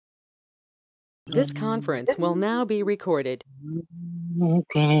This conference will now be recorded.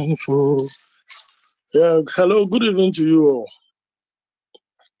 Yeah, hello, good evening to you all.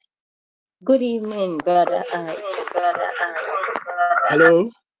 Good evening, brother.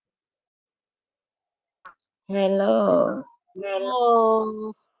 Hello. Hello.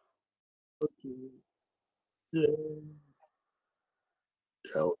 Hello. Okay.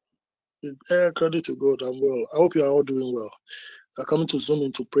 Yeah, credit to God, I'm well. I hope you are all doing well. We're coming to Zoom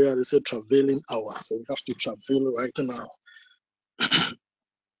into prayer. They say travailing hour, so we have to travail right now.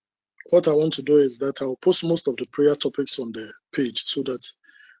 What I want to do is that I'll post most of the prayer topics on the page so that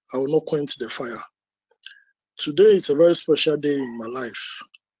I will not quench the fire. Today is a very special day in my life.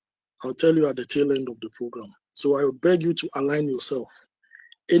 I'll tell you at the tail end of the program. So I will beg you to align yourself.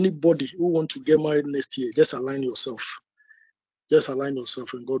 Anybody who wants to get married next year, just align yourself. Just align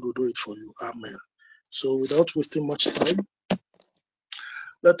yourself and God will do it for you. Amen. So without wasting much time,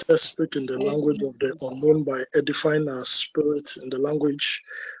 let us speak in the language of the unknown by edifying our spirit in the language.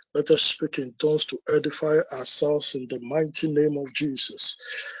 Let us speak in tongues to edify ourselves in the mighty name of Jesus.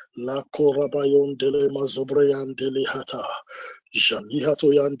 La korabayon dele mazobreyan dele hata.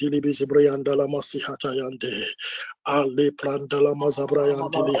 Janihato yan dili bizibreyan dala masihata yande. Ale prandala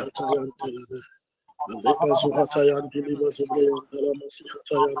mazabrayan dili hata yande. Leba zuhata yande liba zobreyan dala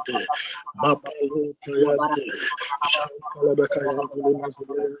masihata yande. Mapalo kayande. Shankala beka yande lima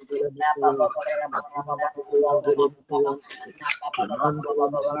zobreyan dala mapaya. Adina zobreyan dele mapaya. Kanandala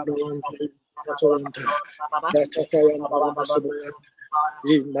mazabrayan dele hata yande. Nataka yande lima zobreyan.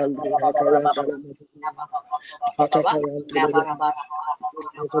 Imali hata yande lima zobreyan. Nataka yande lima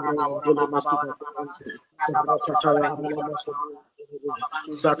zobreyan dele masihata yande. Ratata yande lima zobreyan.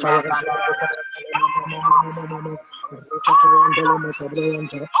 Zataya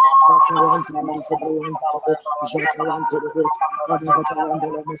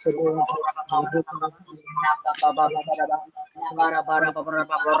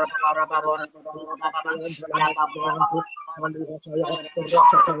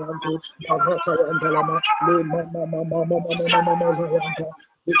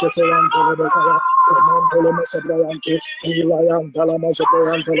Iketeyan Telebekaya, Ramandele Masabrayante, Ilayan Dalama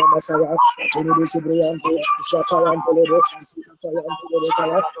Zabrayan Dalamasaya, Tinibi Sibriante, Shatayan Telebe, Zitayan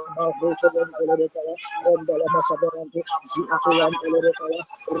Telebekaya, Mahotayan Telebekaya, Randalama Sabrayante, Zitayan Telebekaya,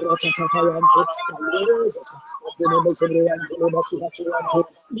 Ratatayante, Tinibi Sibriante, Masihatiante,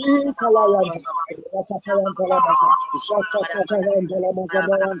 Italayante, Ratatayan Dalamasa, Shatatayan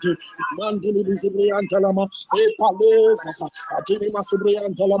Dalamazabrayante, Mandili Sibriante Lama, Epalesa, Atini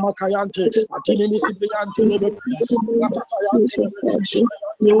Masubrian Telama Kayante, Atini Misibrian Telebe, Ratatayan Telebe,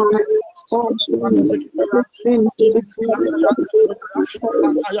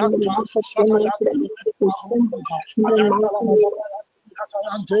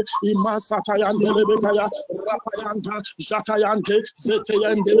 Katayante, Imasatayante Lebekaya, Rapayanta, Jatayante,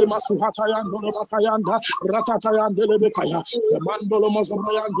 Zetayandele Masuhatayandole Makayanda, Ratatayandele Bekaya, the Mandolo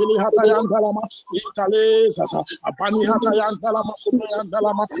Mazobayandele Hatayandalama, Italesa, Abani Hatayandalama,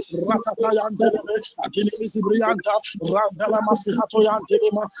 Subayandalama, Ratatayandele, Atinisi Brianda, Randalama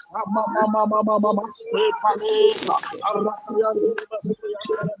Sihatoyandelema, Mama, Epalesa, Aratayandele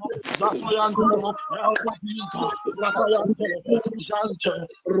Masubayandalama, Zatoyandelema, Elpapita, Ratayandele, Jante,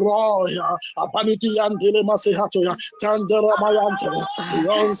 Roya, Abaniti Yandele Masihatoya, Tandera Mayante,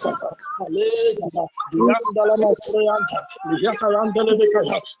 Yonsata, Alesata, Yandala Masayanta, Yata Yandele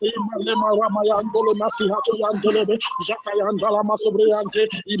Bekaya, Imalema Ramayandole Masihato Yandele, Jata Yandala Masobriante,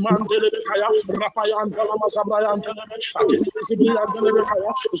 Imandele Bekaya, Rapayandala Masabrayante, Atini Yandele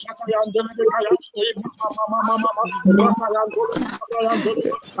Bekaya, Jata Yandele Bekaya, Mama, Ratayandole Masabrayante,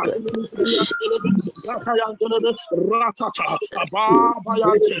 Atini Yandele, Zata Yandele, Ratata,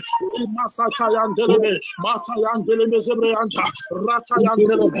 Ababayante, Masatayandelebe, Matayandelebe Zebreyanta,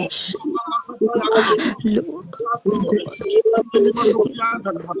 Ratayandelebe,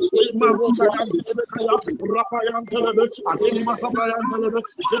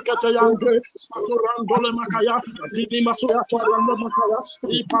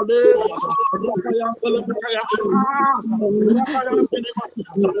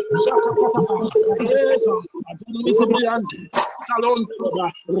 Talon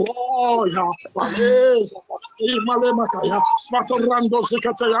Roya, Palesa, Imalema Smatorando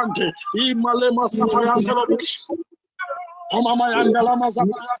Zikatayante, Imalema Sapayandele, Amamayandala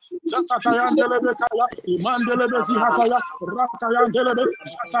Mazabaya, Zatatayandelebekaya, Imandelebesihataya, Ratayandelebe,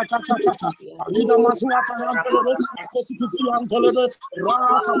 Zatatata, Alida Masuatayandelebe, Akositiyandelebe,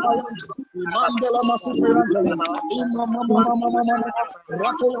 Ratapayan, Imandela Masutayandelebe, Imamamamamamamama,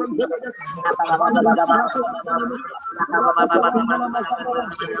 Ratoyandelebe, Abanamasiatayandelebe, Ratatayandelebe Mazabaya,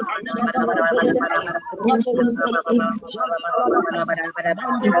 Alidatayandelebe, Ratoyandelebe, Jantalabakaya,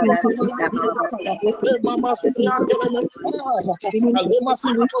 Mandela Masutayandelebe, Mama Suyandelebe, Alema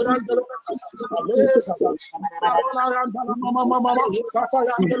Sihatoyandelebe, Alesa, Abalayandala Mama,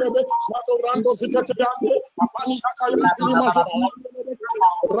 Satayandelebe, Satorando Zikatayande, Apani Hatayandelebe, Mazuyandelebe,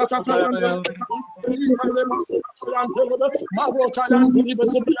 Ratatayandelebe, Alema Sihatoyandelebe, Marotayandelebe,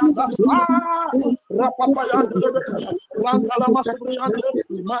 Subrianda, Rapapayandelebe, Randala Masubriande,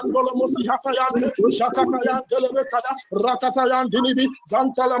 Mandola Mosihatayande, Shatatayandelebe, Ratatayandelebe,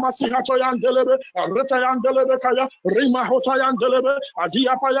 Zantala Masihatoyandelebe, Retayandelebe Kaya, Rima Hotayandelebe,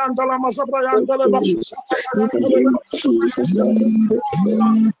 Adiapayandala Mazabrayandelebe, Shatayandelebe,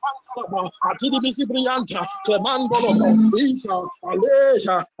 Atidibisi Brianta, Clemandolo, Ita,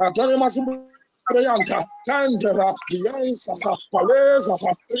 Aleja, Adanema Rayanta, Tandera, Giansa, Paleza,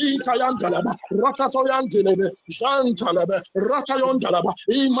 Itayandeleba, Ratatoyandelebe, Jantalebe, Ratayondalaba,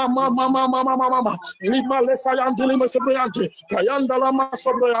 Mama, Lima Lesayandelime Sobriante, Kayandala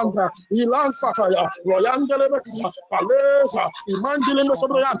Masobrianta, Ilan Sataya, Royandelebe, Paleza, Imandelime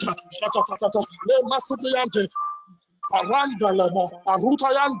Sobrianta, Shatatata, Le Masubriante, Arandalama,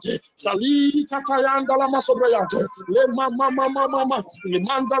 Arutayante, Sali Katayandala Masobriante, Le Mama,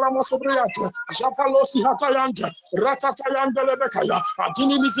 Limandala Masobriante, Jafalosi Hatayante, Ratatayandelebekaya,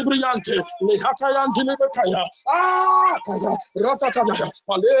 Adini Misibriante, Le Hatayandelebekaya, Kaya, Ratataya,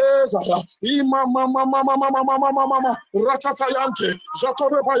 Paleza, Mama, Ratatayante,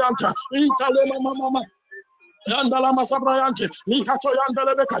 Jatorebayante, Italema Mama. Yandala Masabrayante, Nikato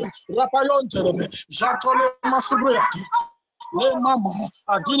Yandelebekaya, Rapayontelebe, Jatole Masubriante. Le mama,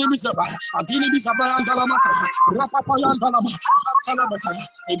 Adini Bisaba, Andalama, Rapapayandalama, Zatalabekaya,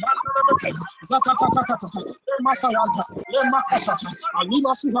 Imandelebekaya, Zatatata, Le Masayanta, Le Makatata,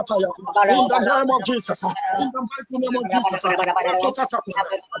 Alima Suhataya, in the name of Jesus, in the mighty name of Jesus, in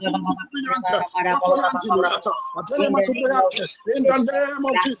the name of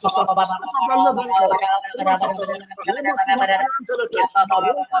Jesus,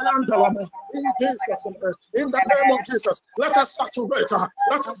 in the name of Jesus, let us saturate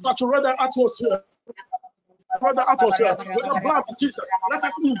the atmosphere. The atmosphere with the blood of Jesus. Let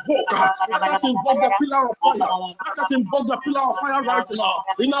us invoke the pillar of fire. Let us invoke the pillar of fire right now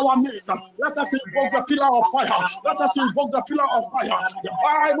in our midst. Let us invoke the pillar of fire. Let us invoke the pillar of fire. The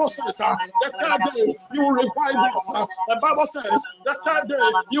Bible says the third day you will revive us. The Bible says the third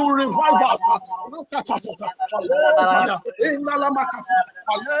day you will revive us.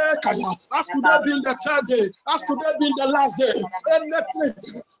 As today being the third day, as today being the last day,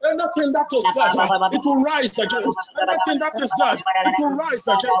 anything that is dead, it will rise again. Anything that is dead, it will rise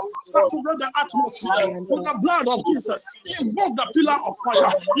again. Saturate the atmosphere with the blood of Jesus. Invoke the pillar of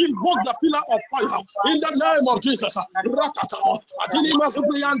fire. Invoke the pillar of fire in the name of Jesus. We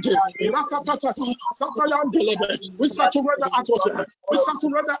saturate the atmosphere. We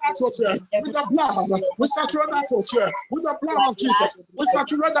saturate the atmosphere with the blood. We saturate the atmosphere with the blood of Jesus. We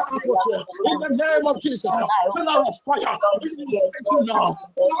saturate the atmosphere in the name of Jesus. Pillar of fire. We invite you now.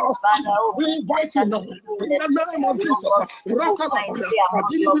 Pillar of fire. We invite you now. In the name of Jesus.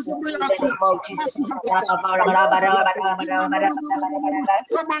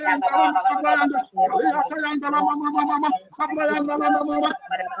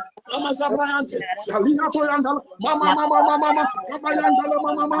 Mama Zabrayante, Yalina Toyandala, Mama, Kabayandala,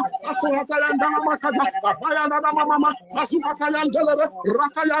 Mama, Asuhatayandala Makaja, Abayandala Mama, Asuhatayandala,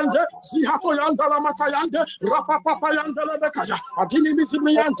 Ratayande, Sihatoyandala Makayande, Rapapapayandala Bekaya, Adini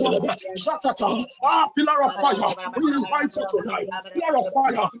Mizibriante, Shatata, pillar of fire, we invite you tonight, pillar of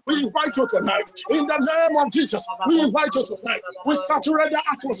fire, we invite you tonight, in the name of Jesus, we invite you tonight, we saturate the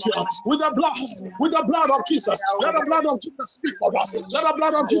atmosphere with the blood of Jesus, let the blood of Jesus speak for us, let the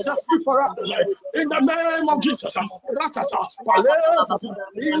blood of Jesus speak for us tonight. In the name of Jesus. Ratata. Paleza.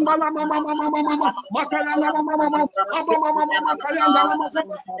 Imbala mama mama. Makayana mama mama. Mama kayanda mama.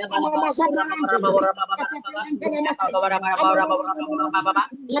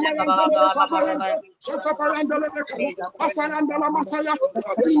 Shakatayandelebe, Asayandala Masaya,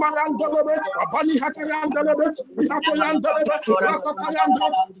 Imarandelebe, Abani Hatayandelebe, Ihatoyandelebe, Rakatayande,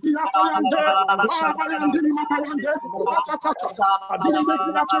 Ihatayande, Labayandini Matayande, Ratatata, Adinebe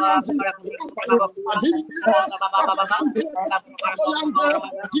Hatoyandi, Adinebe, Atayande, Atoyande,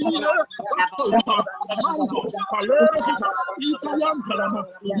 Adinebe, Zatoyata, Mando, Palesisa, Itayandelama,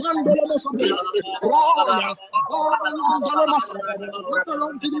 Mandela Sabrayande, Roya, Abayandele Masaya,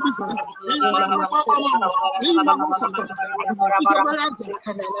 Ratayandini Bisa, Imama, Imama Sata, Isabrayande,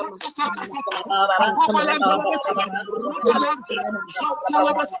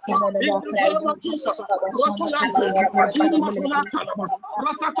 in the name of Jesus, Rotoyante, Adini Masayatalama,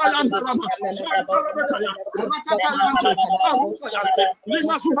 Ratatayandalama, Shantalabetaya, Ratatayante, Arutayante,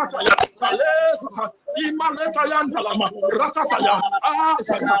 Limasuhataya, Alesa, Imaletayandalama, Ratataya,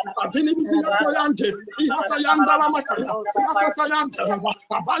 Azaya, Adini Misiatoyante, Ihatayandalama, Ratatayandalama,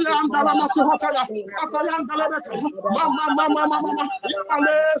 Abayandalama Suhataya, Ratayandalabetaya, Mama,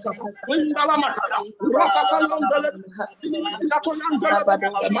 Alesa, Indalamakaya, Ratatayandalama,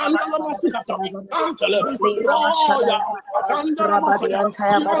 Mandala Masihata, Antelebe, Roya, Akandala Masaya,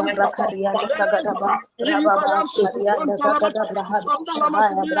 Mantata, Palesata, Intayante, Antalabata, Sandala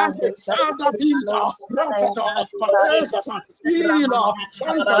Masriante, Adavinta, Rakata, Palesata, Ila,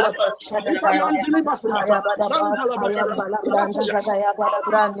 Santalebe, Itayantini Basihata, Santalabata, Rataya,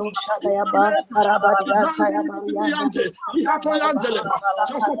 Ibrante, Ihatoyandeleba,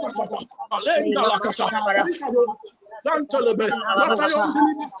 Shatatata, Alenda Lakata, Dantelebe, Ratayon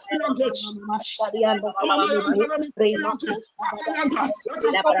Dilibiante, let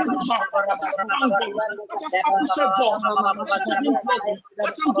us open the mouth, let us thank God, let us appreciate God, let us give him glory,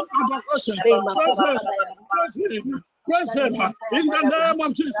 let him give adoration, praise him, praise him, in the name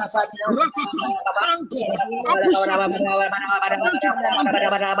of Jesus, Rakata, thank God, appreciate him, thank you, thank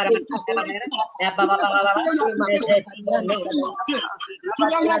God, thank you, praise God, for your possession, to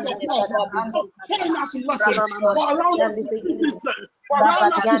the Lord of us, for showing us mercy, for allowing us to see this day, for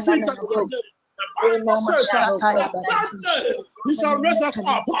allowing us to see the good day. The Bible says that day he shall raise us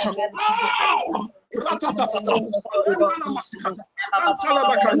up. Ratatatata, Alengana Masikata,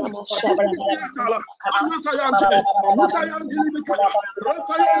 Antalabakaya, Adibiyatala, Amatayante, Alutayandilibikaya,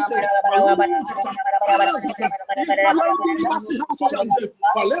 Ratayante, Alutata, Alazata, Itayandili Masihatoyante,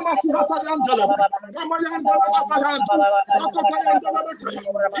 Alemasikatayandelebe, Ramayandelebatayantu, Ratatayandelebekaya,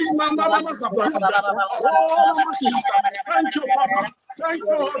 Imandalamasabahande, Arola Masihata. Thank you, Papa. Thank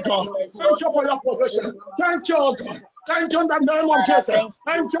you, God. Thank you for your provision. Thank you, God. Thank you in the name of Jesus.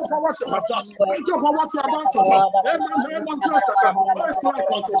 Thank you for what you have done. Thank you for what you are about to do. In the name of Jesus. What is like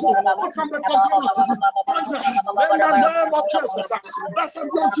unto thee? What can be compared unto thee? In the name of Jesus. Blessed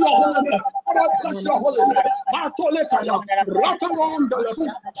be unto your holy name. Father, bless your holy name. Matolekaya, Ratamondelebu,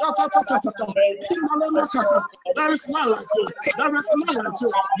 Shatatatata, Imalemekaya. There is none like you. There is none like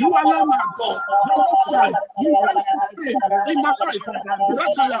you. You alone are God. The Most High. You reign supreme in my life.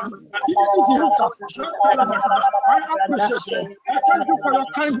 Rakaya, I appreciate you. I thank you for your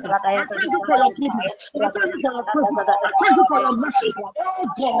kindness. I thank you for your goodness. I thank you for your privilege. I thank you for your mercy.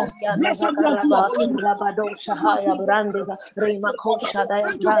 Oh God, blessed be unto your holy name.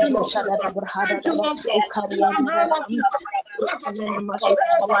 Thank you, King of Kings. Thank you, Lord God. In the name of Jesus.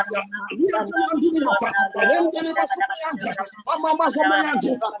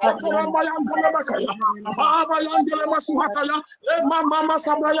 Mama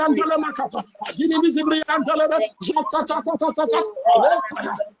Sabrayandele Makata, Adinimizibriandele, Jatatatata,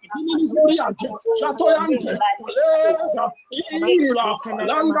 Alekaya, Adinimizibriante, Shatoyante, Aleza, Ila,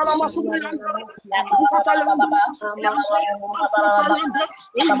 Landala Masubriandele, Ukatayandele Masubriante, Masatayande,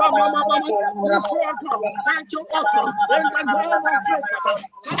 Mama, thank you, Papa, in the name of Jesus.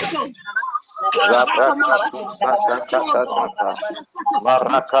 Come on.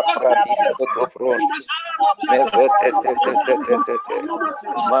 Maraka pradis kotopron.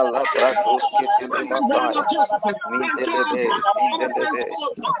 Malapratus kitilimapaya. Mindelebe, mindelebe.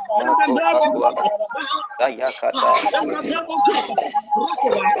 Mako kakwa. Dayakata.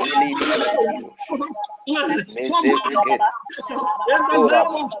 Mezebriged.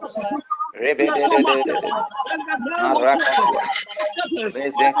 Koraba. Rebedededede. Marakatwa.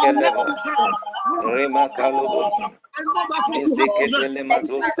 Mezenkeleva. Remakalobos. Mezeketele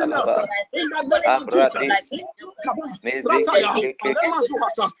mazosalaba. Abrades. Mezeke sheke.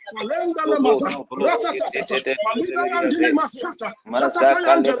 Lobo broskete de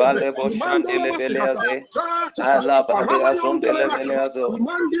Mazaka lebale boshandele beleaze. Alabade azondele beleazo.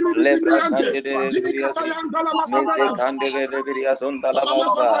 Lebra kandele beleaze. Meze kandele beleazondala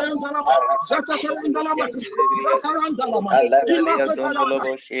baba. Arakatolo boshendele beleaze. Alabade azondolo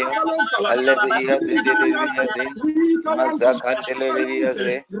boshia. Alabia zindele beleaze. Mazakandele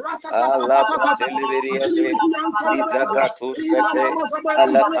beleaze. Alabondele beleaze. Izakatushkete.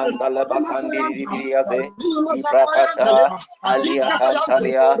 Alakandala bakandiri beleaze. Ibrakata.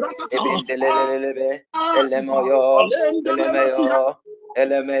 Aliakantalia, Ebindelelebe, Elemoyo, Elemeyo,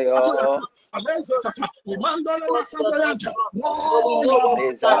 Elemeyo,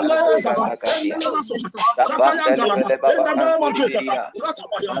 Mezakatuya, Sabandelebele Babakantiribiria,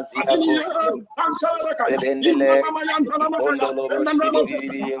 Maziako, Sebendele, Ikondolobo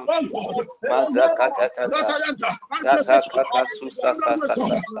Shiribiria, Mazakatata, Zakakaka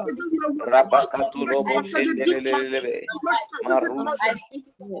Susasasasa, Rabakatulobo Shendelelebe, Marus,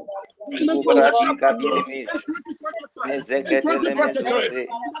 Ubradika Dinimis, Mezeketele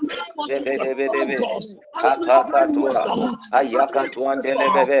Mezuze, Zebedebedebe, Kakakatua,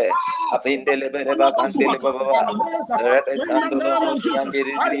 Ayakatuandelebebe, Abindelebeba Candelebaba, Rebekandolobo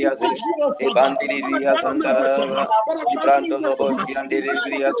Shiandiribriaze, Ebandiribrias Andalava, Ibrandolobo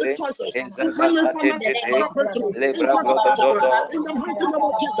Shiandiribriaze, Ezakakatete, Lebra Godododo,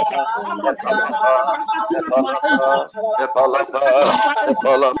 Epalapa,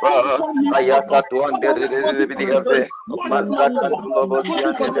 Ayakatuandiribriaze, Mazakatulobo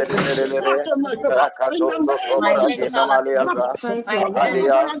Shiandelebebe, Rakadoso Sobradina Maliaza,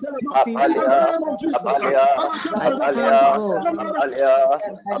 Apalia, Apalia, Apalia, Apalia, Apalia,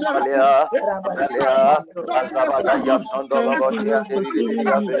 Apalia, Apalia, Azabagaya Sondolobo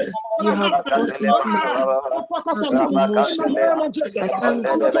Shiandiribriaze, You have brought into my Mazakateleba, emotion. Rabakandelea, I thank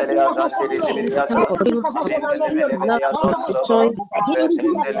God Epandelebelia for Zandiribriaza, favor, for Abindelebelia love, for joy. Zondolobo,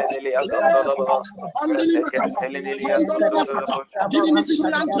 Rependelebelia Zondolobo, Repekentelebelia Zondolobo,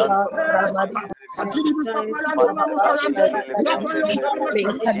 Mazakandelebriaze,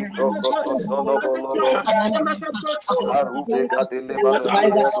 Ibrokotolo Lobo, Arube Gadele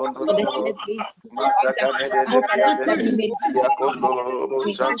Balebelia Zondolobo, Mazakandelebriaze, Yakondolobo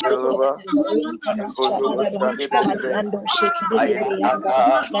Shantelaba, Yakondolobo Shandelebe,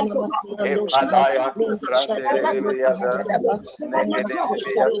 Ayakata, Epalaya, Brandelebriaza,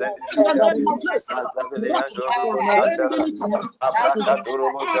 Megedelebriaze, Mazabelia Jorobo Shandala,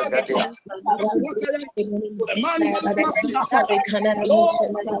 Abrakatorobo Zakadia,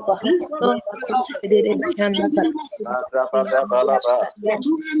 Mazabada Balaba,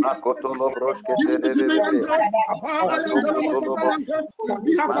 Makotolo Broskete Lebre, Mazokotolobo,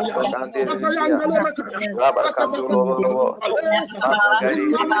 Mazakandeleria, Rabakandolo,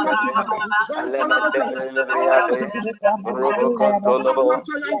 Mazagari, Alemendelebriaze, Robocontolobo,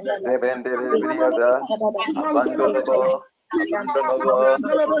 Zebendelebriaza, Abandolobo, Abandolobo,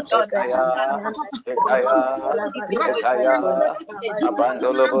 Ekaya, Ekaya, Ekaya,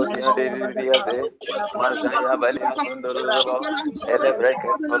 Abandolobo Ziandelibriaze, Mazaya Balia Sondolobo,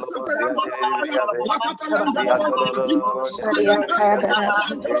 Elebreket Tolobo Ziandelibriaze, Ziandolobo Ziandelibriaze,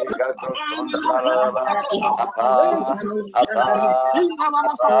 Egato Sondalaba, Apa, Apa,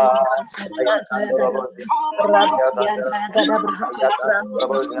 Apa, Ayakandolobo Ziandelibriaze,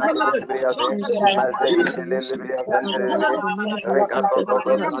 Ayakandolobo Ziandelibriaze, Mazeketelebriaze, Regato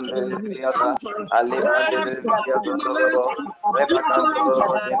Toto Sondelibriaza, Alimandelibriaze, Rebacandolobo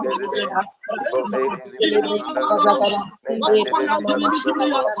Ziandelibriaze, Iboselibriaze,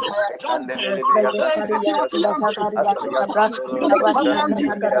 Mezandelibriaze, Ekandelibriaze, Azaliakandolobo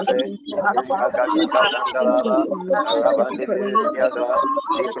Ziandelibriaze, Erikakakakandalaba, Rabandelibriaza,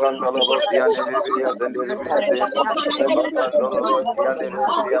 Librandolobo Ziandelibriaze, Rebacandolobo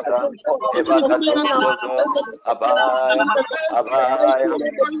Ziandelibriaza, Evacatolobozo, Abaya, Abaya,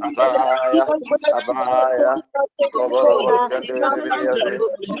 Abaya, Abaya, Roborobo Shandelibriaze,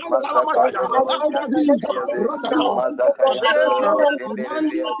 Mazakandolobo Shandelibriaze, Mazakayandolobo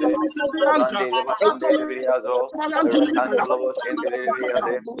Shandelibriaze, Ebande Macandelibriazo, Recandolobo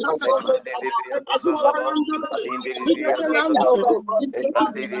Shandelibriaze, Epandelibriazo, Adindelibriazo,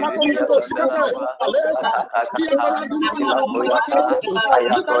 Epandelibriazo, Akakaka, Ilakoyaka,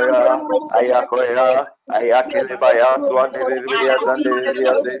 Ayakoya, Ayakoya, Ayakele baya suandiriya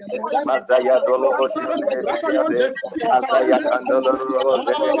zandiriya ze Masaya dolobo shandiriya ze Masaya kandolo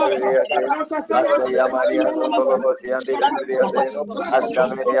zendiriya ze Masaya maria zondolobo shandiriya ze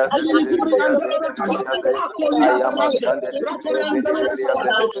Ashamiriya zendiriya ze Ayama shandiriya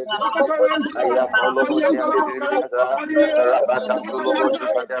ze Ayakolo bosiandiriya za Rabakandolo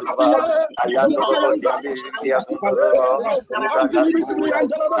boshikandalaba Ayandolo bosiandiriya zondolo Ibrakatuya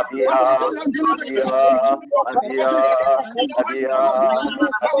Abia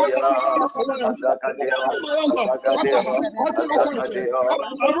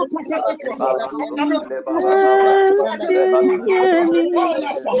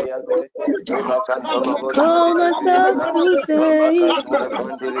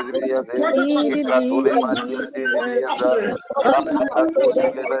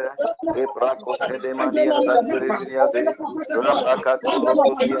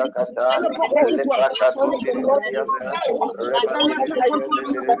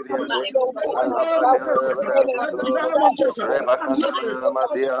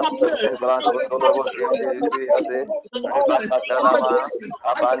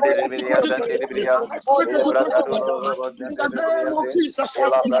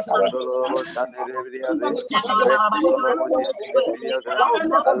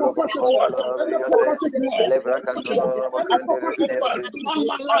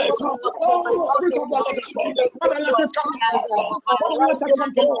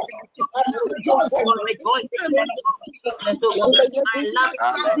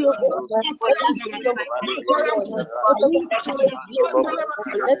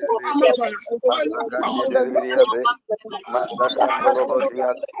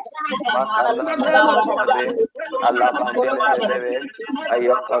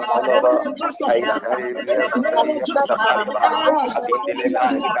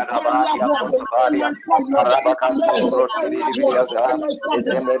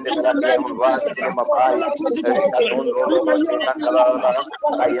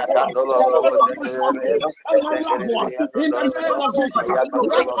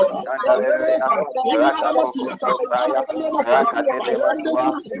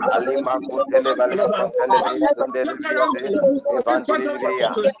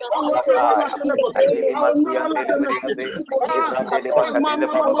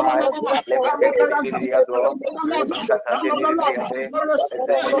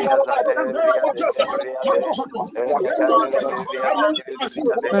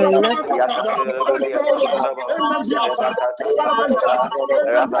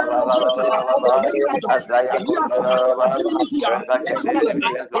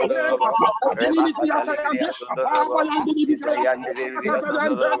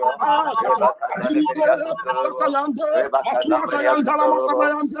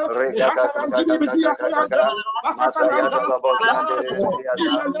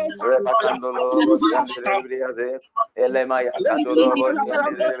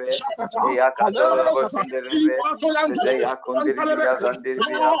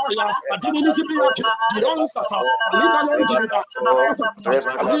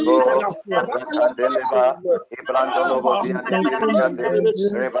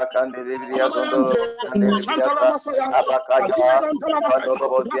Azakadeo,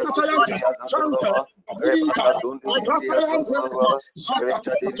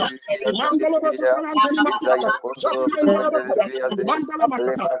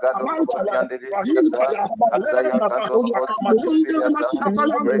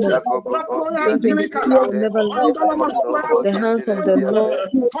 the hands of the Lord.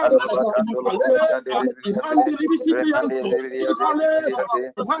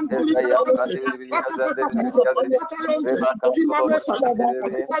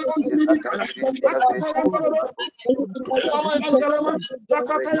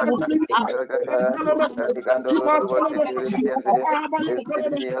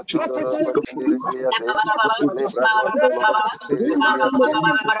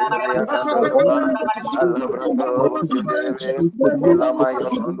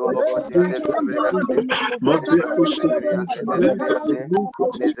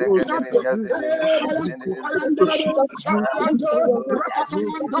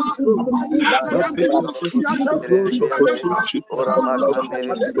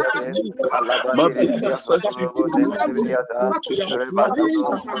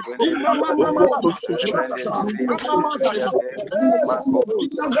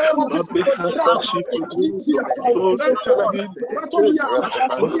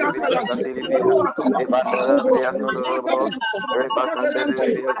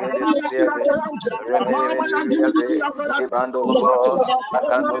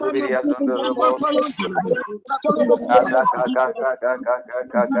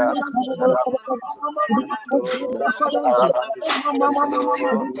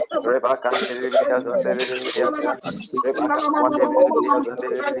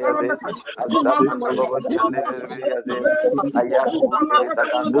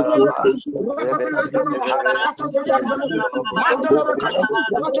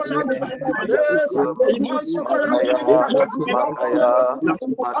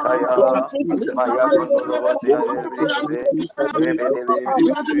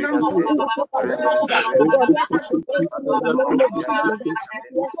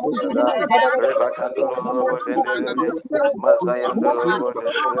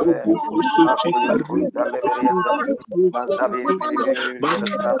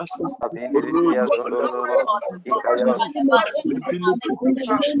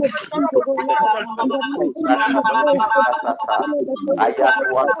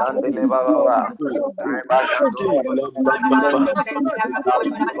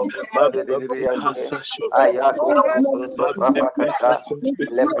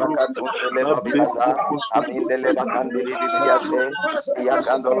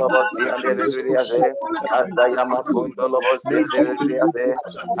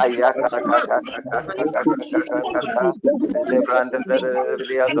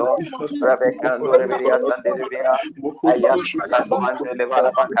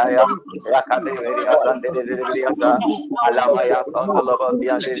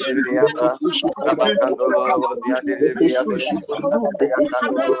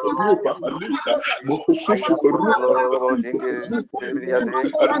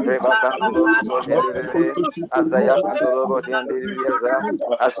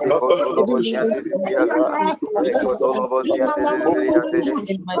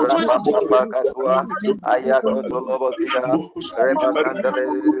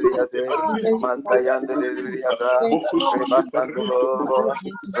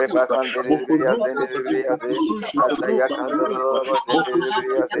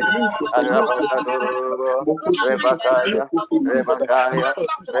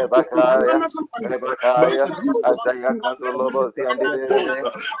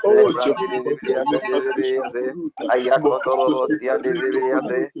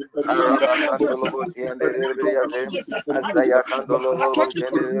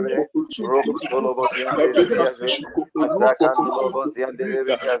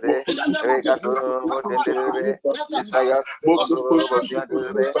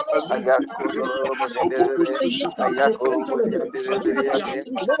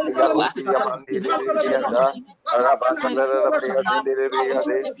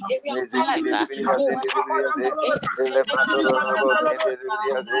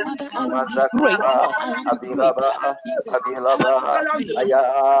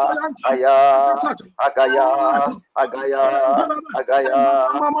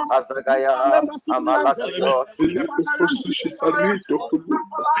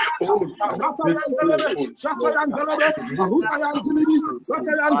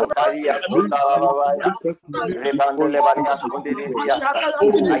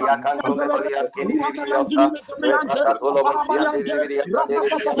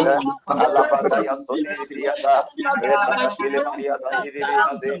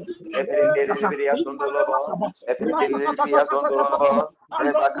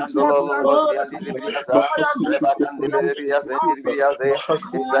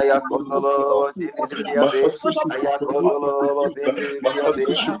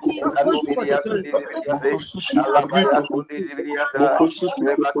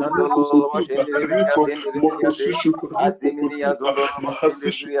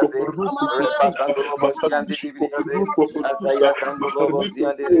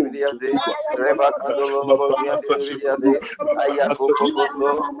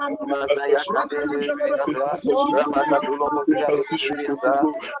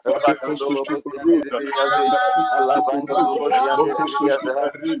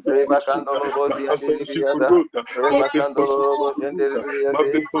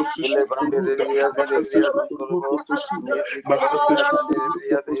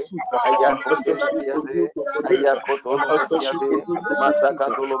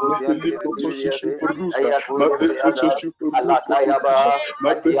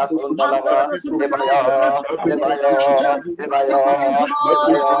 Matia Sondalaba,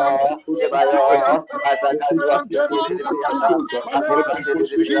 Ebayo, Azakadua,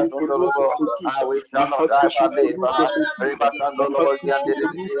 we shall not die but live. Ribasando Lobosian,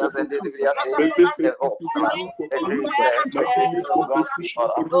 the hope, the dream, the expectation of God's people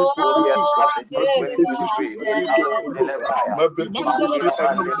will be established in 2023. Alondelebaya, Malia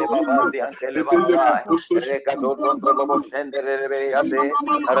Pandelebabasi and Telebabai, Recadozon Loboshenderebease,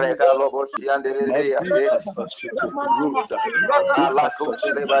 Recalobosian de Rebease,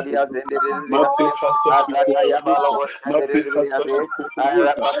 Alatundelebalias and the Rebease, Azakaya Baloboshan de Rebease,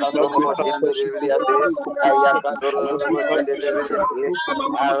 Arapacandolobosian de Rebease, Ayakandolobosian de Rebease,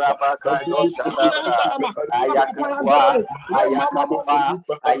 Arapacando Shandara, Ayakakwa, Ayakakwa,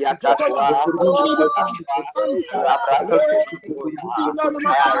 Ayakakwa,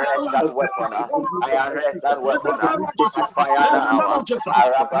 I arrest that weapon. I arrest that weapon. I fire now.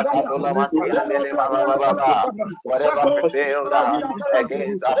 Whatever prevailed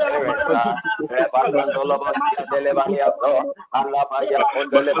against our parents.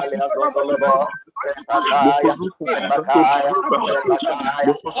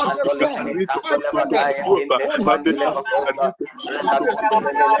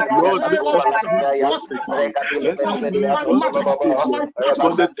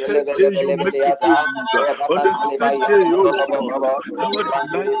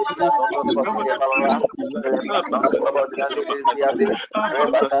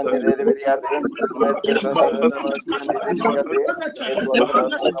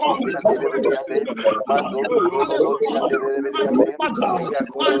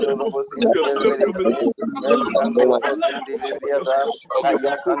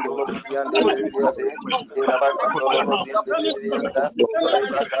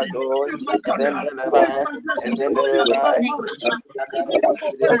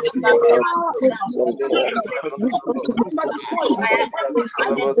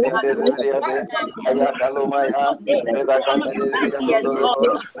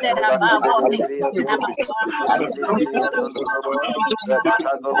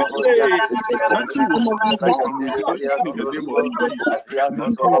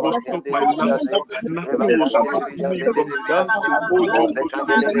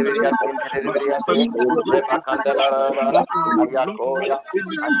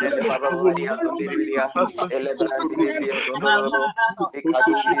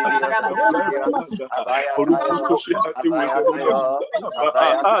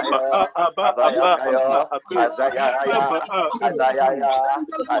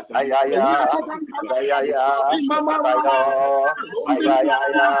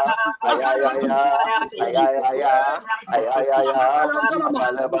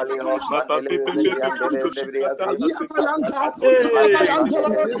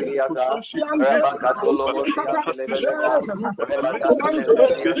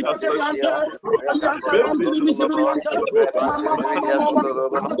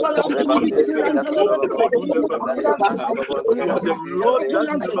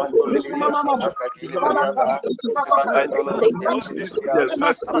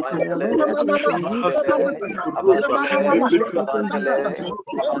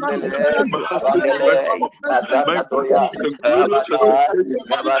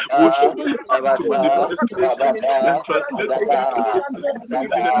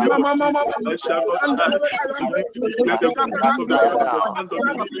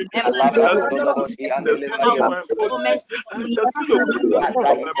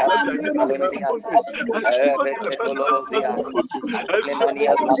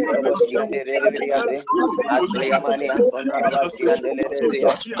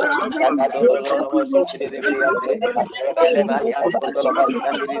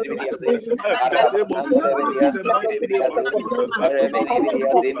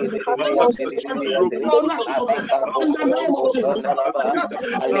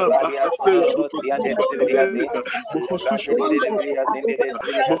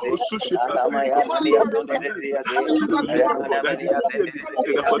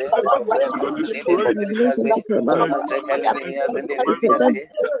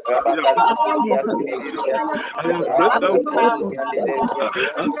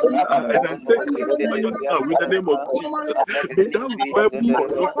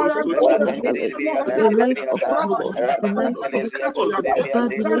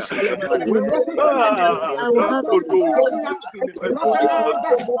 bad relationship in the mighty name of Jesus. I will have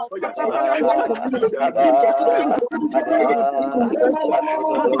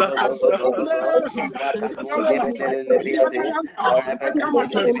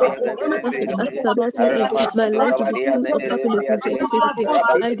as it's about to end, my life will be filled with happiness in 2023.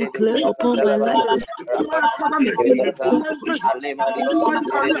 I declare upon my life. Bring divine speed,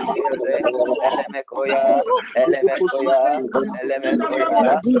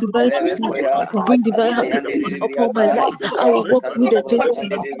 bring divine happiness upon my life. I will walk through the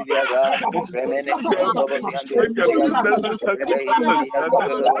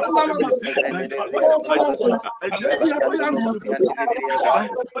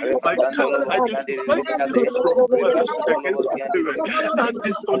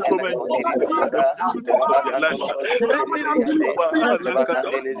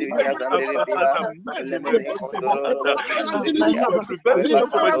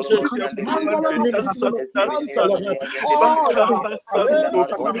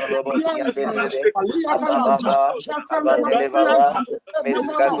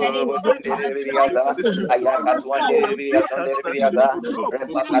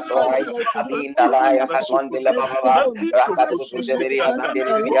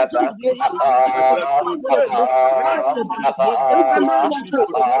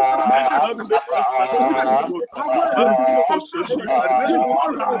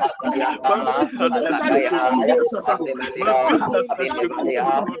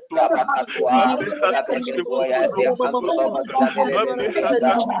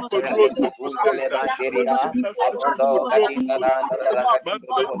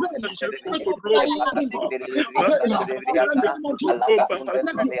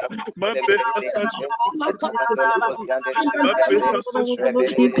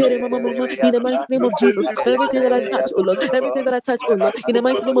in the mighty name of Jesus, everything that I touch, oh Lord, everything that I touch, oh Lord, in the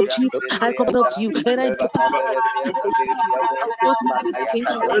mighty name of Jesus, I come out to you and I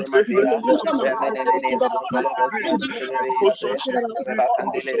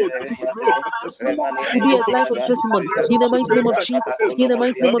to be a life of testimonies in the mighty name of Jesus, in the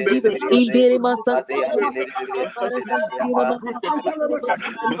mighty name of Jesus, in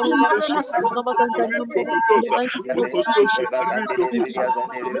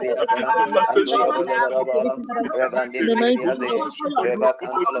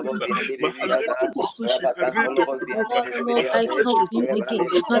I come to you again.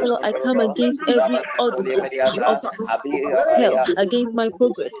 Father Lord, I come against every odds of hell against my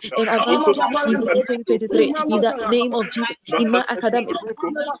progress and advancement in 2023 in the name of Jesus, in my academics,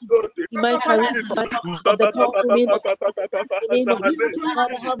 in my career, of the powerful name of the name of Jesus.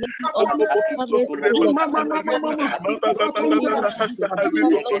 Father, have mercy on me. Have mercy,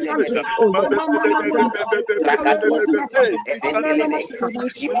 O Lord. Oh Lord.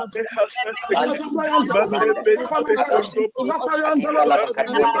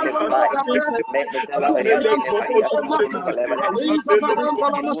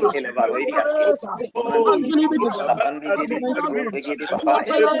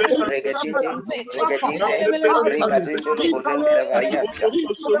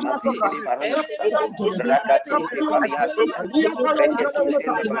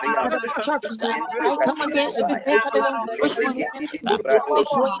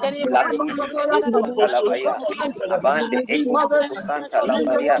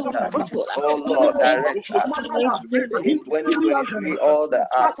 Oh Lord, direct us in 2023, all the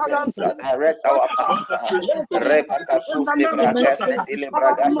aspects, direct our path.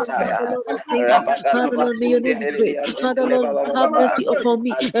 Father Lord, may your name be praised. Father Lord, have mercy upon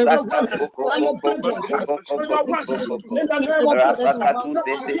me and restore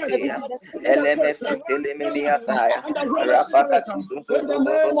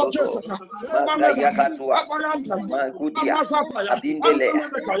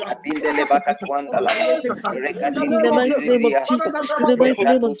Abindele bakatwandala in the mighty name of Jesus. In the mighty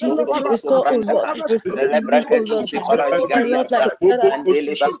name of Jesus, restore, oh Lord, restore me, oh Lord, my love like that.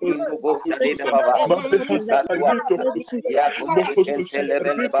 Andele bakindo bosa de baba satwa ya kuntele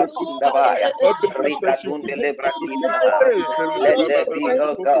bele bakunda baya rika tundele brakina. Let there be,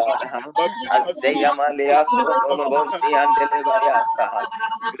 oh God, Azaya Malia Sondolobosi and Delevariasa,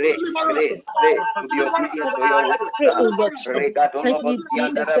 grace to be obedient to your word. Let me Regadolobosi be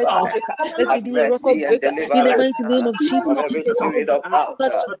and a circuit Darabaya, breaker. Let me have be a record mercy and breaker in the deliver us mighty name of Jesus. from every spirit of doubt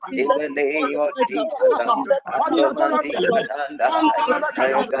in the name of Jesus. Atomanti Katandai,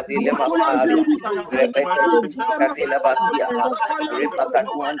 Regadilema Pavia, Rebecca Katilabasia,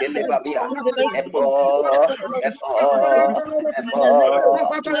 Ripakatuan Delebabia, Epo,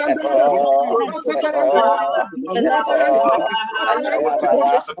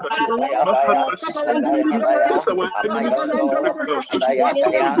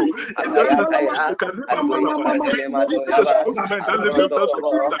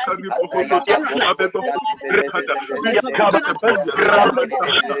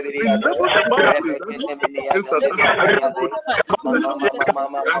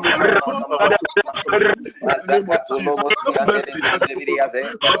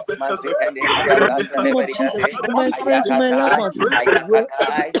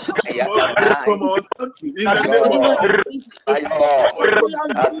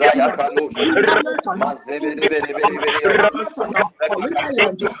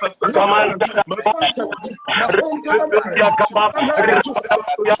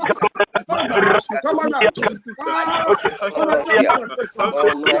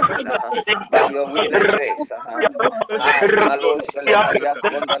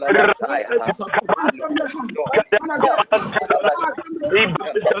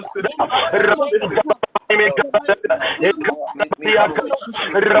 by your will and grace, make me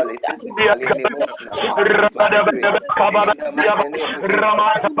spiritually, physically, and emotionally to operate in the mighty name of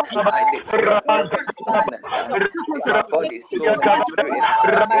Jesus. I declare wholeness in my body, soul, and spirit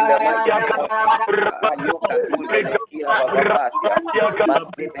in the mighty name of Jesus. Ayoka tule kia bababasia.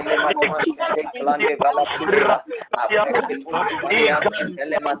 Mazibele manoma sete klande vala sudia. Akosi tuntu valiam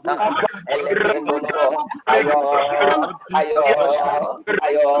tele masa. Elekendo lobo. Ayo, ayo,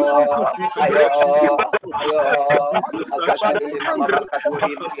 ayo, ayo, ayo. Azakadele mama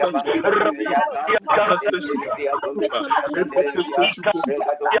bakaturi ya bandele ya. Azekadele ya zonde bandele ya.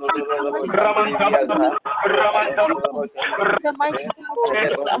 Rekado no lobo shandele ya. Rekado no lobo shandele ya.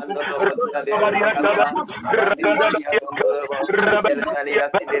 Lebo sando lobo shandele ya. Bandele ya zondo lobo. Elmali ya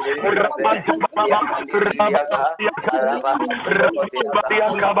sindele ya. Ya bandele ya sa. Araba lobo ya sa.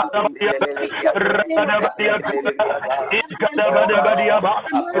 Bandele ya.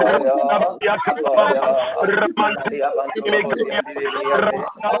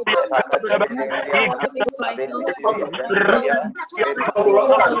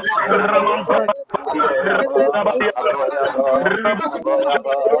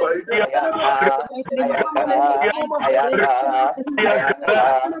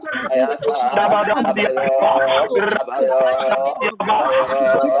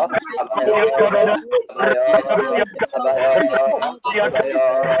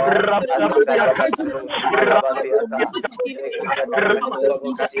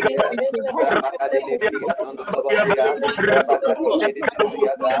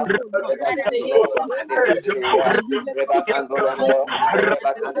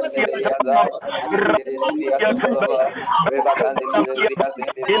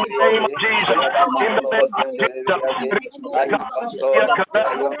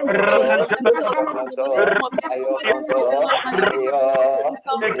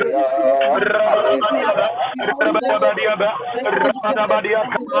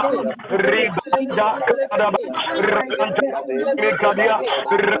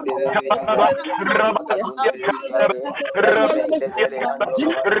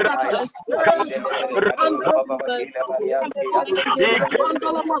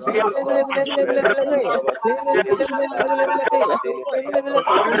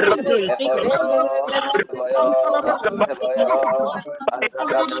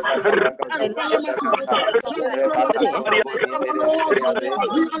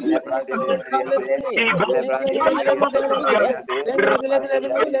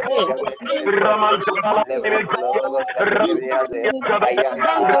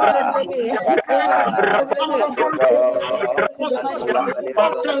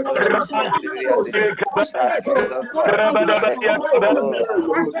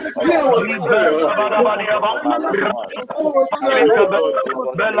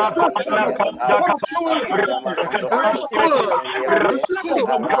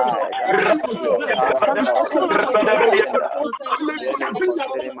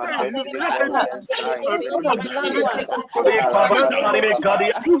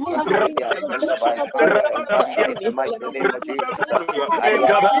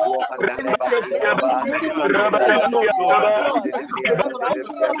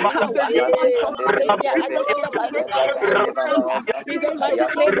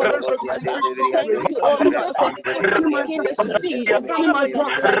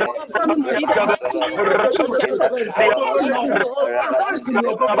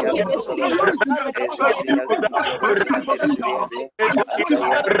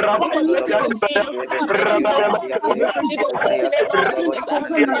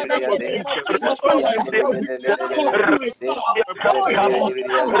 against my children, my loved ones,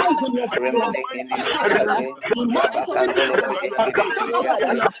 in the mighty name of Jesus. Against concerning my destiny, against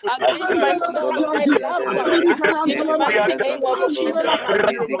concerning concerning my children, oh Lord, arise in your glory, arise in your power, consume the agenda by fire and by thunder, in the mighty name of Jesus. Oh Lord, let me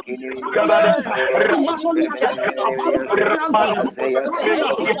in the name of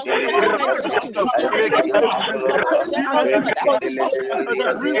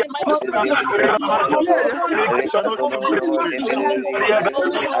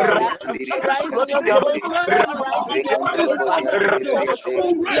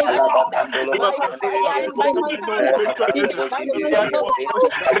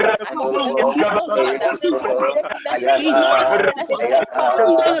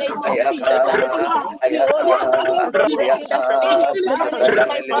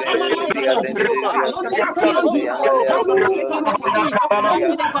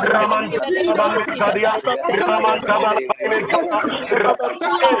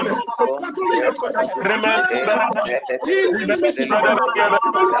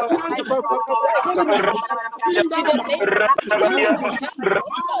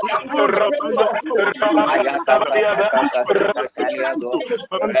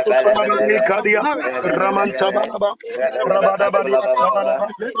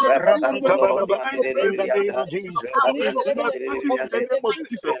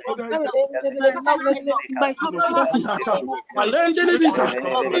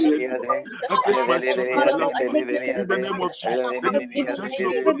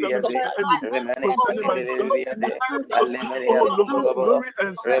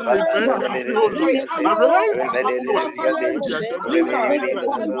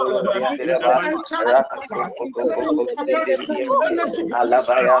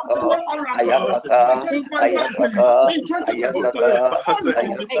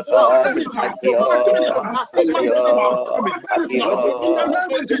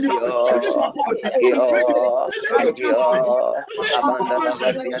Thank you, oh Lord. In the name of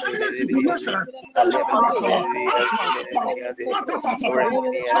Jesus, my family is covered. Let me, oh Lord, in the name of Jesus, in the name of Jesus.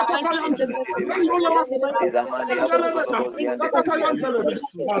 In the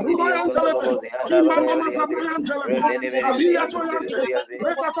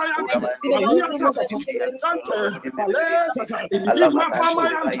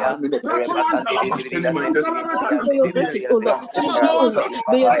name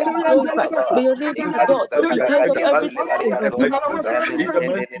may your name be glorified, may your name be adored in terms of everything.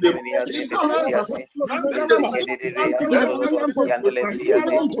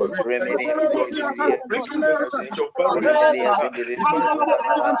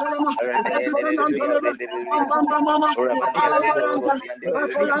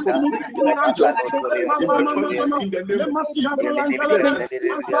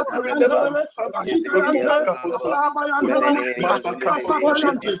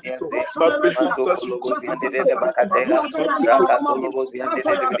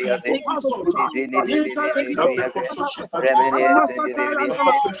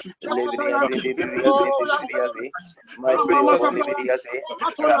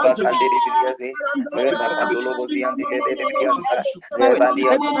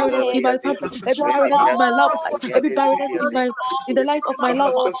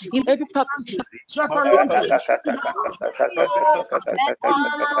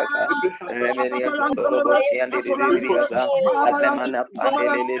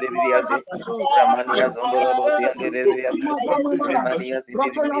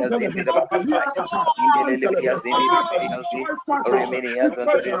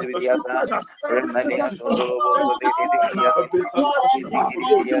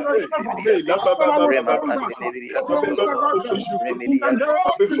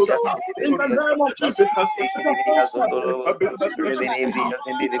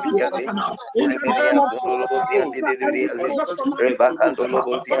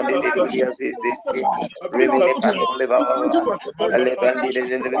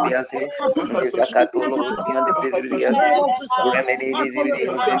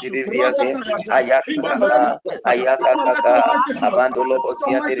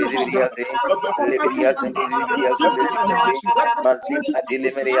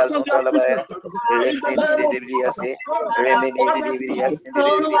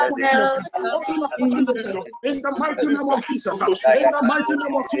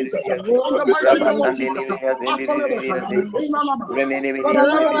 Every barrenness in my family, every barrenness in my love life, every barrenness in the life of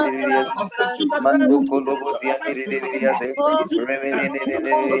my loved ones, in every Mando Colobos Yandiviase,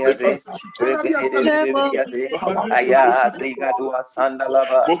 Remediase, Repediase, Aya Zigadua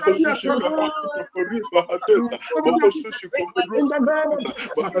Sandalava.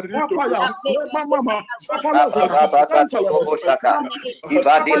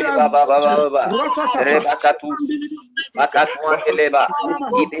 Bakatuandeleba,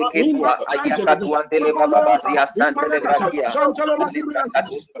 Ideketua, Ayakatuandeleba, Babazia, Santelebrakia,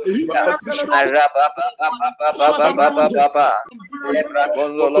 Arababa,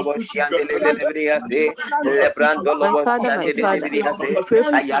 Lebrandoloboshiandelebrease, My Father, I pray for you for every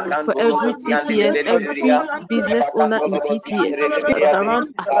TPS, every business owner in TPS that surround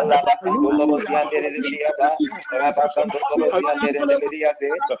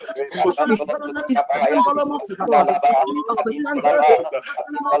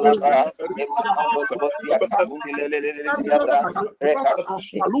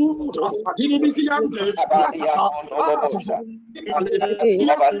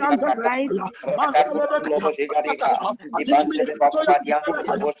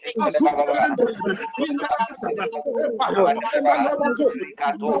us.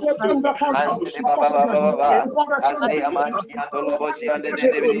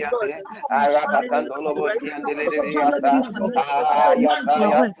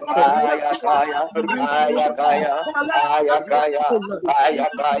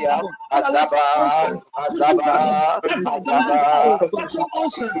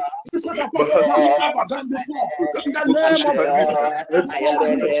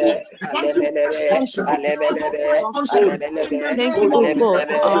 Thank you, O God,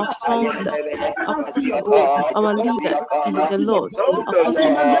 for our founder, our principal, our leader, the Lord.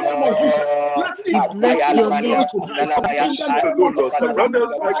 We bless your name.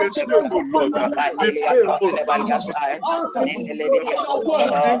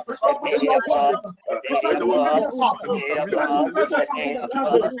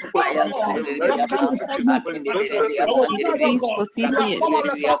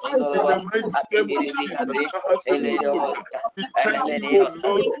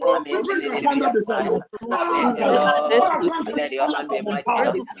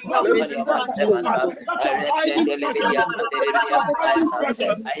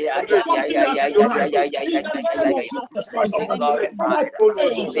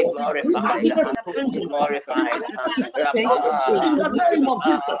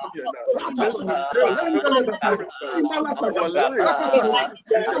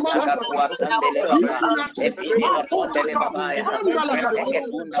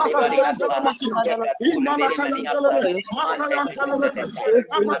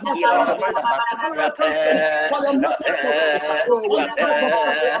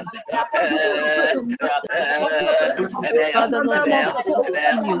 Father, Lord, I am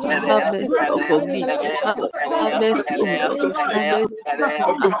asking you to have mercy upon me. Have mercy, O Lord.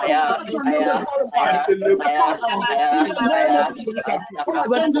 Have mercy.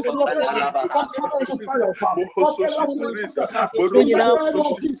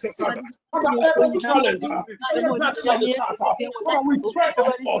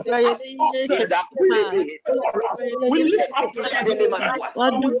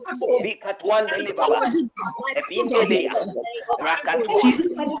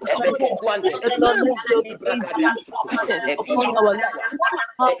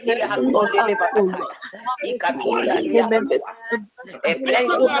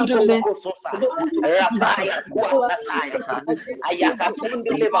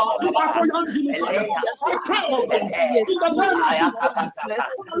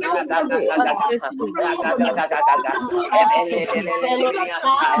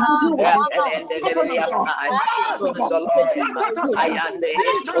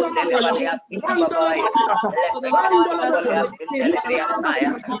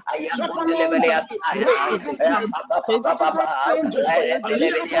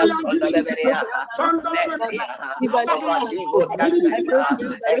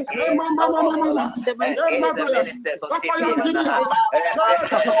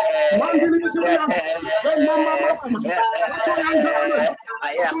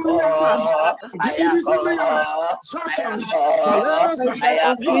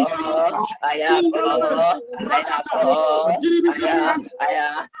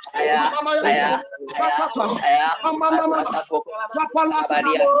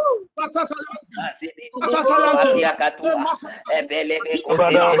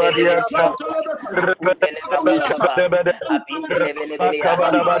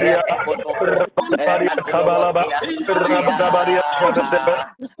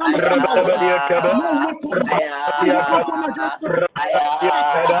 We stand upon our word. No weapon formed against us.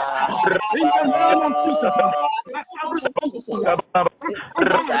 In the name of Jesus, establish against that will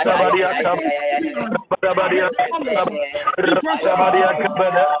arise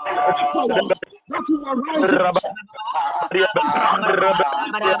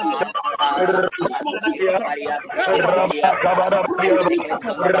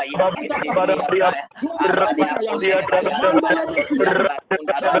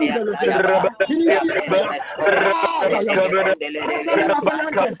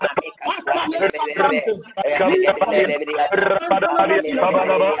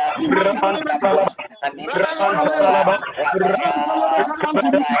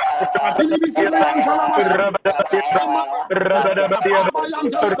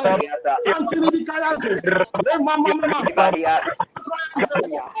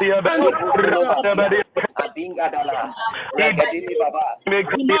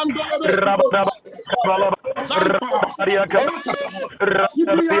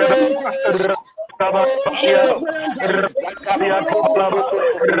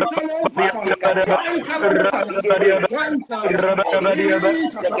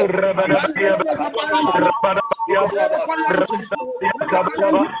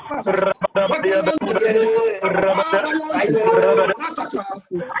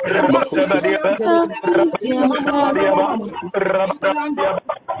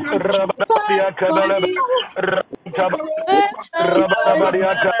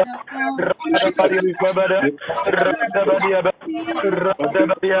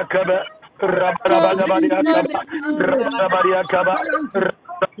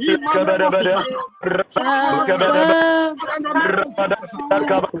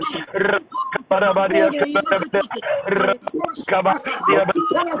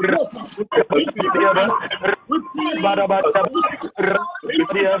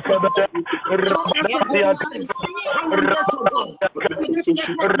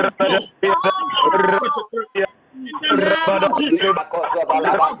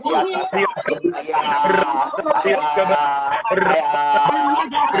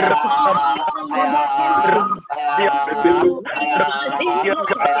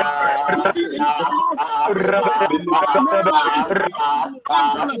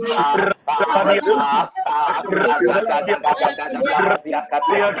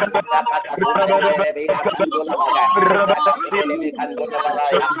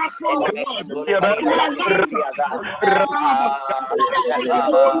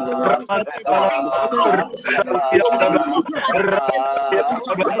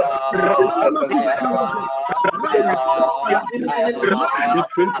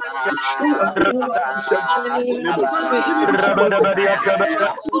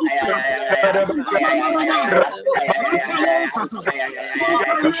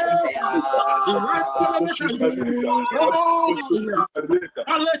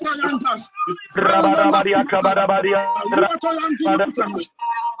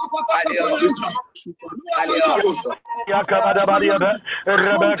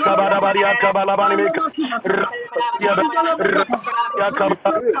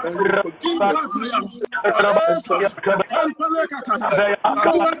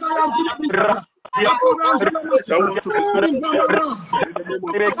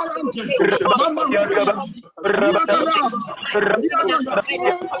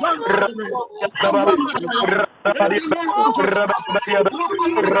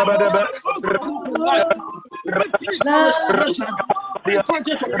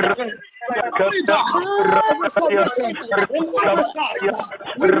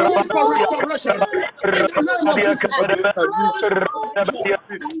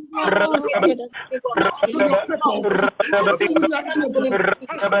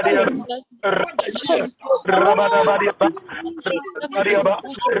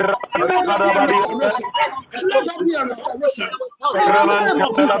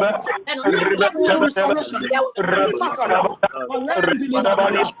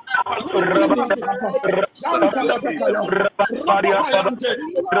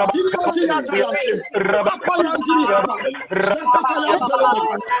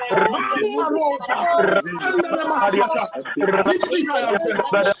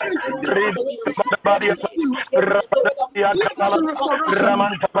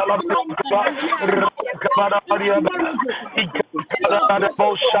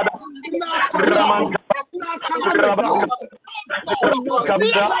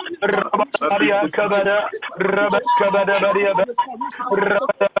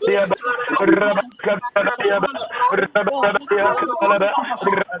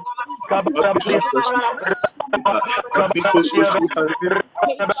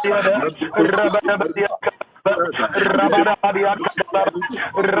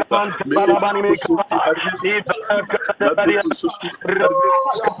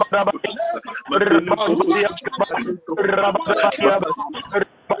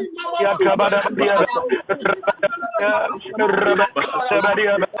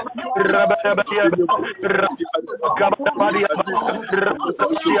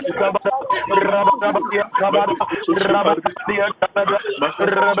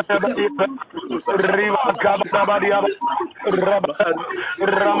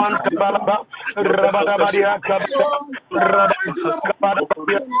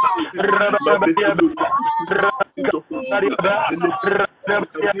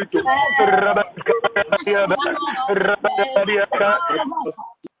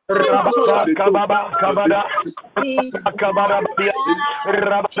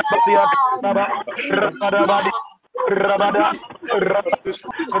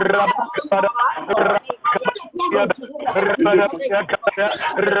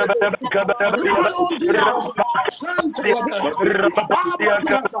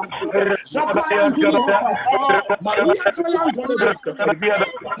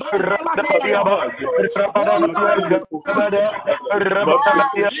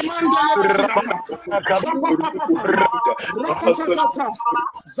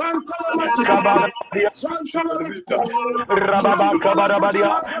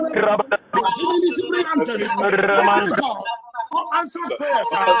Answer prayers.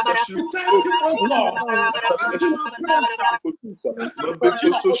 We thank you, oh God. Answering our prayers.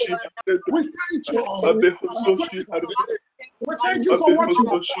 We thank you. We thank you for what you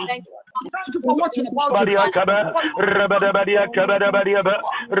have done. Thank you for what you're about to do.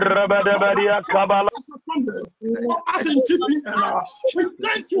 As in TPN, we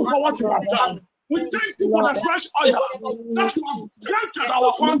thank you for what you have done. We thank you for the fresh oil that you have granted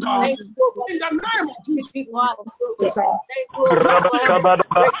our founder in the name of Jesus.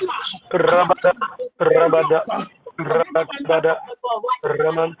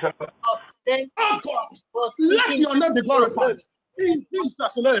 Oh God, let your name be glorified in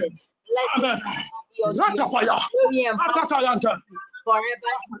Jesus' name. Amen.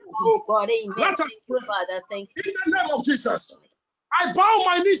 Let us pray. In the name of Jesus, I bow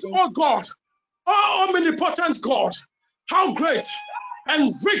my knees, oh God, oh omnipotent God. How great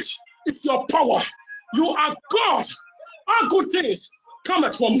and rich is your power. You are God. All good things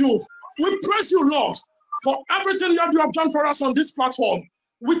cometh from you. We praise you, Lord, for everything that you have done for us on this platform.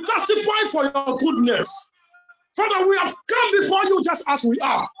 We testify for your goodness. Father, we have come before you just as we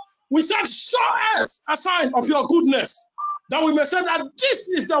are. We said, show us a sign of your goodness, that we may say that this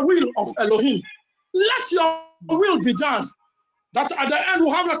is the will of Elohim. Let your will be done, that at the end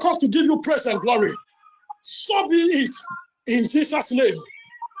we'll have a cause to give you praise and glory. So be it. In Jesus' name.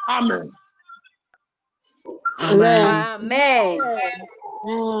 Amen. Amen.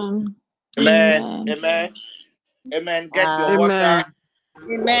 Amen. Amen. Amen. Get your water.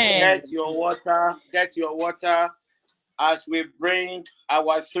 Amen. Get your water. Get your water as we bring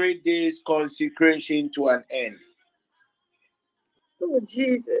our 3 days consecration to an end. Oh,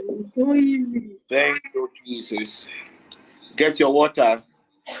 Jesus. It's so easy. Thank you, Jesus. Get your water.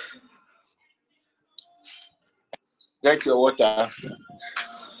 Get your water.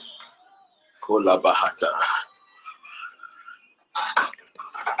 Kola Bahata.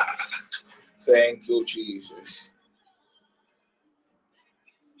 Thank you, Jesus.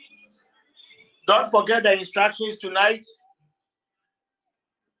 Don't forget the instructions tonight.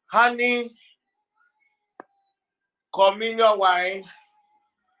 Honey, communion wine,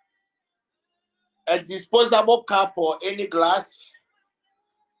 a disposable cup or any glass.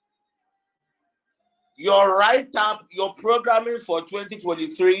 Your write-up, your programming for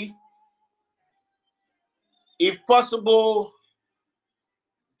 2023. If possible,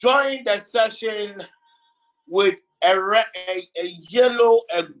 join the session with a yellow,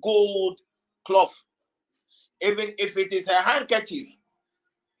 a gold cloth. Even if it is a handkerchief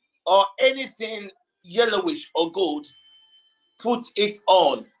or anything yellowish or gold, put it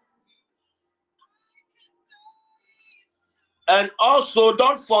on. And also,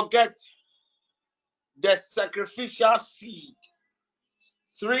 don't forget the sacrificial seed.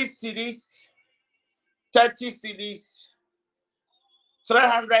 3 cedis, 30 cedis,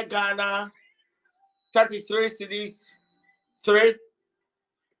 300 Ghana, 33 cedis,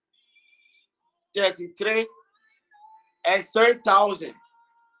 333, and 3,000.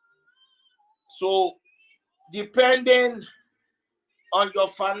 So, depending on your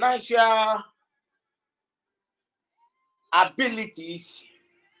financial abilities,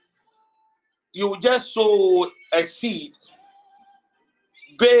 you just sow a seed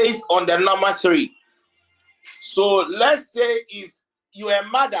based on the number 3. So let's say if you're a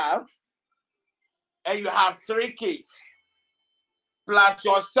mother and you have 3 kids, plus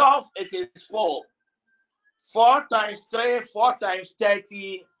yourself, it is 4. 4 times 3, 4 times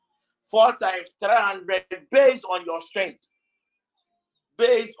 30, 4 times 300, based on your strength.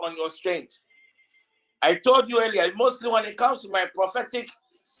 Based on your strength. I told you earlier, mostly when it comes to my prophetic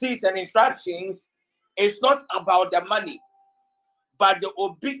seeds and instructions, it's not about the money, but the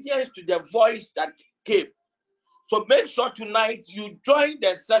obedience to the voice that came. So make sure tonight you join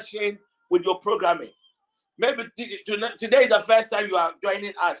the session with your programming. Maybe today is the first time you are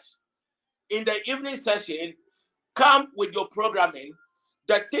joining us. In the evening session, come with your programming,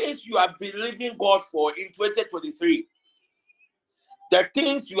 the things you are believing God for in 2023. The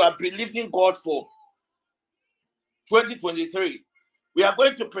things you are believing God for 2023. We are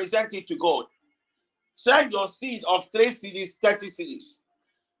going to present it to God. Send your seed of 3 CDs, 30 CDs.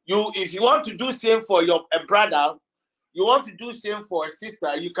 If you want to do same for a brother, you want to do same for a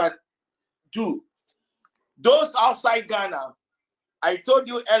sister, you can do. Those outside Ghana, I told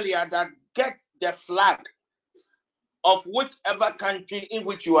you earlier that get the flag of whichever country in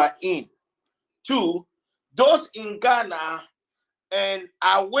which you are in. 2, those in Ghana and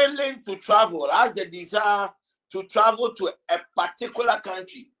are willing to travel, has the desire to travel to a particular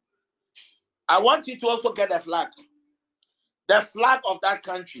country, I want you to also get a flag. The flag of that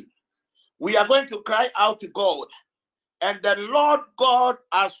country. We are going to cry out to God. And the Lord God,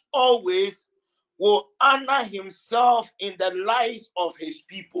 as always, will honor himself in the lives of his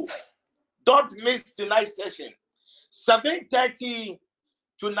people. Don't miss tonight's session. 7:30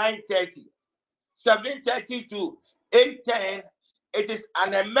 to 9:30. 7:30 to 8:10. It is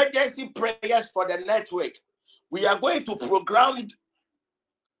an emergency prayers for the network. We are going to program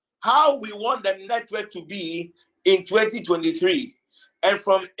how we want the network to be in 2023. And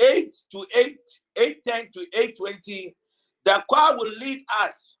from 8 to 8:10 to 8:20, the choir will lead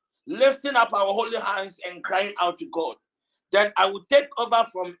us, lifting up our holy hands and crying out to God. Then I will take over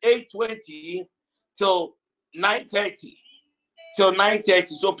from 8:20 till 9:30. Till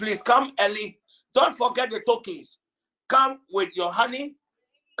 9:30. So please come early. Don't forget the tokens. Come with your honey.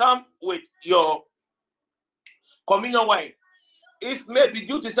 Come with your communion wine. If maybe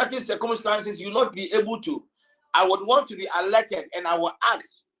due to certain circumstances you will not be able to, I would want to be alerted and I will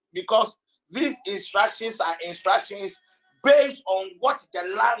ask, because these instructions are instructions based on what the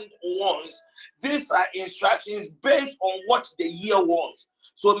land wants. These are instructions based on what the year wants.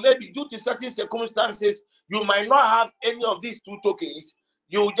 So maybe due to certain circumstances, you might not have any of these 2 tokens.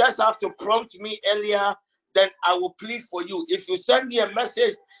 You just have to prompt me earlier, then I will plead for you. If you send me a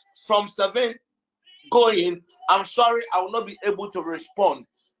message from 7 going, I'm sorry, I will not be able to respond,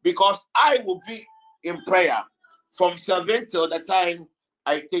 because I will be in prayer from 7 till the time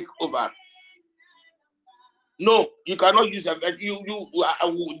I take over. No, you cannot use this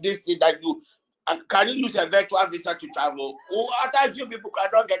thing that you can you use a virtual visa to travel? Other few people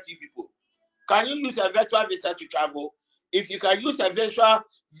cannot get you people. Can you use a virtual visa to travel? If you can use a virtual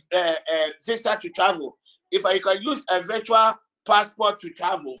visa to travel, if you can use a virtual passport to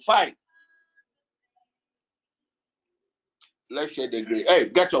travel, fine. Let's share the grace. Hey,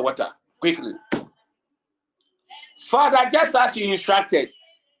 get your water quickly. Father, just as you instructed,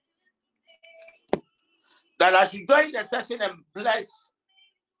 that as you join the session and bless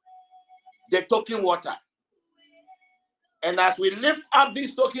the token water, and as we lift up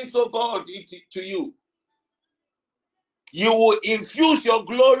these tokens, oh God, to you, you will infuse your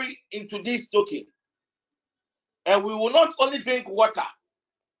glory into this token. And we will not only drink water,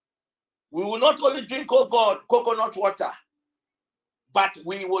 we will not only drink, oh God, coconut water, but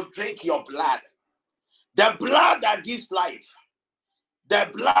we will drink your blood. The blood that gives life, the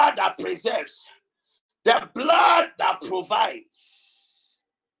blood that preserves, the blood that provides,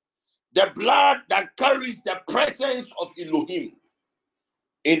 the blood that carries the presence of Elohim.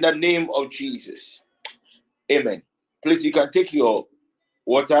 In the name of Jesus. Amen. Please, you can take your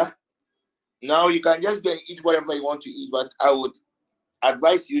water. Now you can just go and eat whatever you want to eat, but I would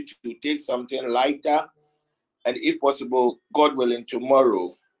advise you to take something lighter, and if possible, God willing,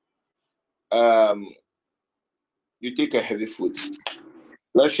 tomorrow, you take a heavy food.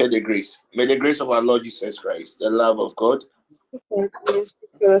 Let's share the grace. May the grace of our Lord Jesus Christ, the love of God,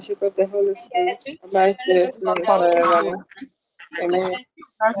 Fellowship of the Holy Spirit, abide with us now and forevermore. Amen.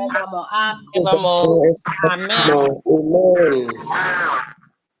 Evermore. Amen. Amen.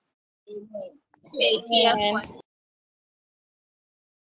 Amen.